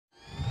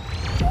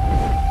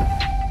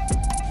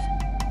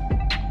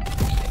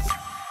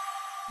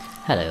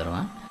Hello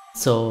everyone.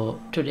 So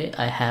today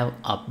I have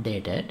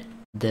updated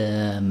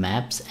the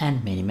maps and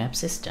minimap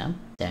system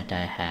that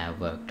I have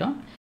worked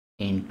on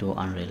into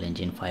Unreal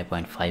Engine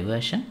 5.5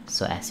 version.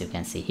 So as you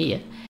can see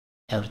here,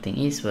 everything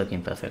is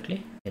working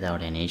perfectly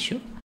without any issue.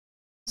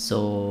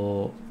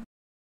 So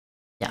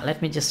yeah,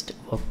 let me just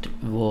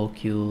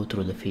walk you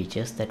through the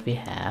features that we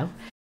have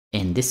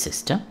in this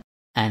system.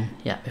 And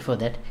yeah, before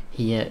that,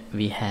 here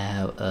we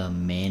have a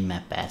main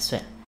map as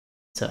well.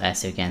 So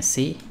as you can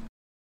see,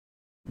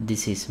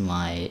 this is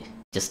my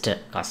just a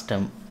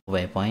custom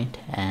waypoint,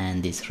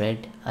 and these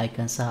red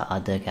icons are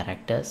other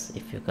characters.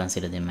 If you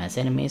consider them as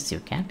enemies, you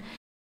can.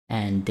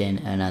 And then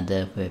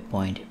another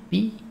waypoint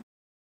B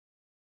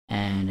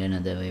and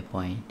another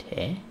waypoint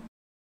A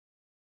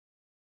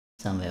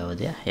somewhere over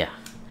there. Yeah,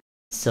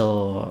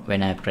 so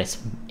when I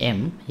press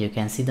M, you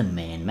can see the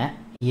main map.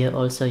 Here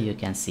also you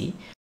can see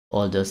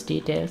all those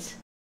details,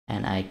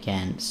 and I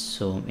can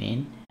zoom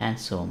in and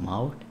zoom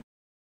out,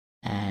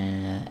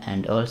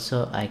 and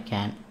also I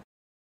can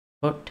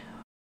put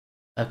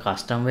a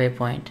custom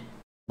waypoint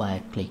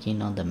by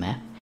clicking on the map.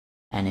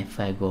 And if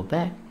I go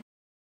back,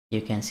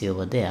 you can see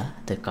over there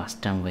the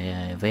custom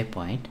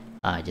waypoint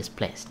are just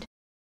placed.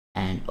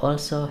 And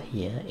also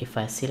here, if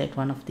I select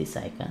one of these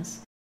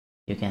icons,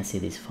 you can see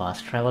this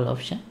fast travel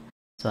option,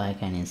 so I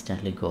can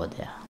instantly go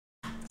there.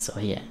 So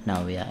here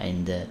now we are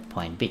in the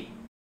point B,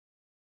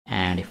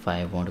 and if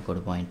I want to go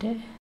to point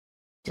A,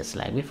 just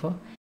like before,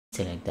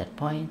 select that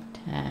point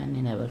and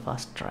enable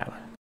fast travel.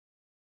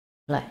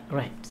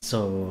 Right,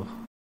 so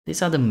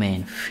these are the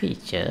main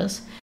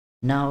features.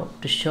 Now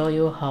to show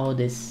you how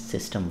this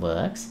system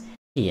works,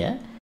 here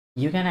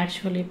you can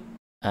actually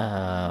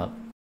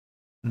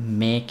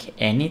make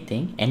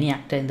any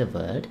actor in the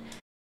world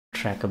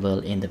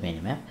trackable in the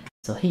minimap.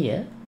 So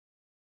here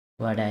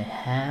what I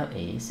have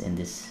is, in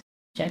this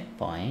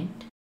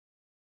checkpoint,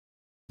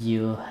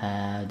 you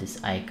have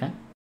this icon,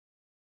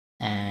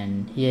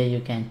 and here you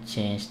can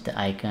change the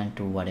icon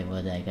to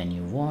whatever the icon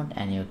you want,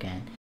 and you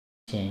can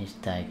change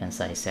the icon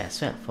size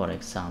as well. For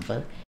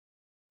example,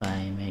 if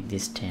I make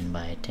this 10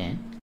 by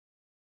 10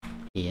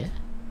 here,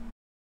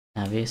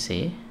 now you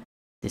see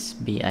this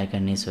B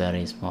icon is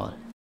very small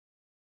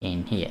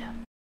in here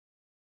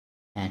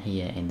and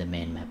here in the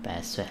main map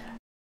as well.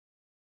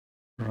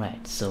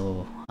 Right,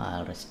 so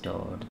I'll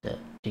restore the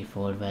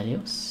default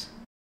values,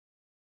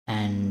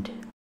 and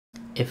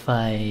if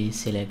I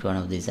select one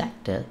of these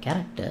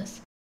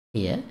characters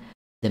here,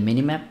 the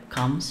minimap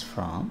comes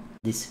from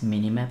this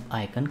minimap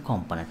icon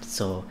component.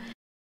 So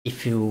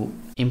if you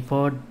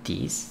import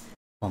this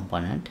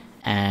component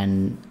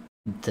and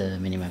the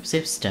minimap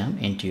system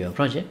into your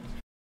project,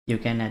 you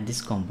can add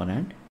this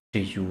component to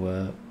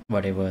your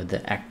whatever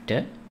the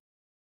actor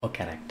or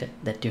character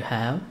that you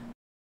have.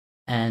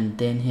 And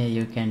then here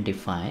you can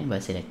define, by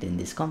selecting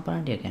this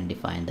component, you can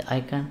define the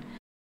icon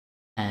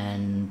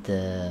and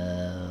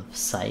the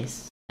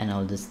size and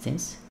all these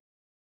things,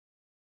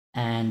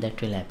 and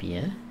that will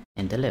appear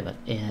in the level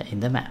in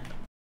the map,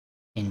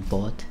 in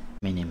both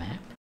minimap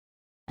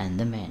and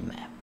the main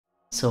map.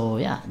 So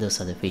yeah,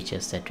 those are the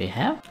features that we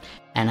have,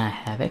 and I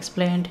have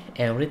explained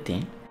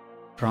everything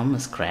from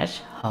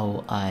scratch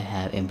how I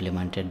have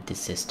implemented this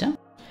system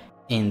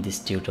in this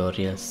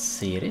tutorial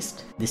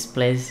series. This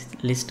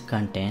playlist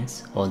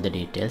contains all the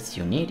details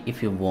you need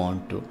if you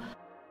want to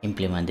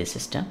implement this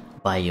system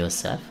by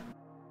yourself,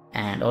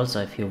 and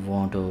also if you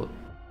want to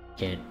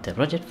get the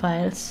project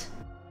files,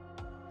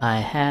 I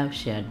have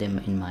shared them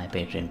in my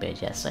Patreon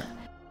page as well,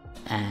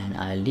 and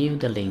I'll leave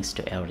the links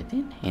to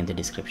everything in the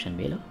description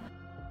below,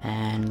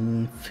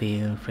 and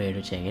feel free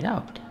to check it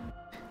out.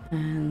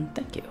 And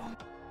thank you.